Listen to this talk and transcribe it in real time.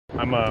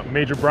I'm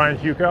Major Brian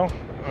Hewko.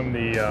 I'm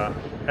the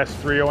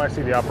S3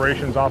 OIC, the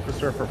Operations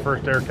Officer for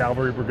 1st Air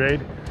Cavalry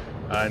Brigade,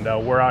 and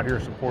we're out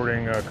here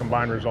supporting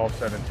Combined Resolve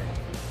XVII.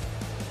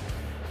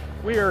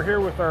 We are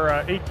here with our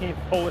 18th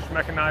Polish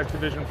Mechanized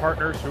Division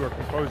partners who are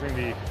composing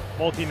the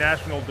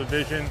Multinational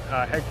Division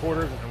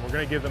headquarters, and we're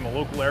going to give them a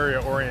local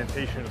area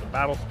orientation of the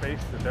battle space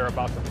that they're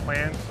about to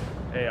plan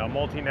a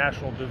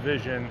multinational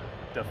division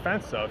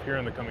defense of here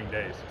in the coming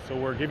days. So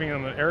we're giving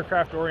them an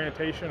aircraft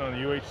orientation on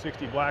the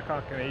UH-60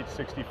 Blackhawk and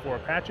H-64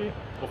 Apache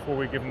before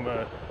we give them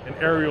an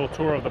aerial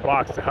tour of the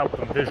box to help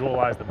them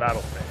visualize the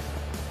battle space.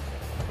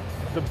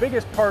 The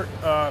biggest part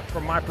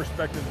from my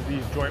perspective of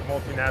these joint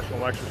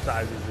multinational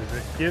exercises is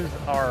it gives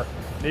our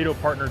NATO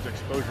partners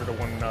exposure to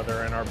one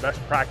another and our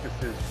best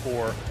practices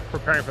for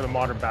preparing for the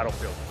modern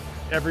battlefield.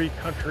 Every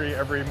country,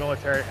 every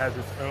military has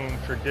its own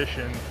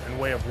tradition and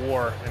way of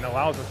war, and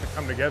allows us to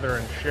come together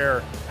and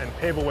share and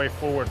pave a way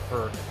forward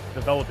for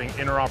developing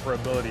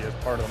interoperability as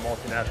part of the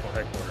multinational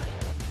headquarters.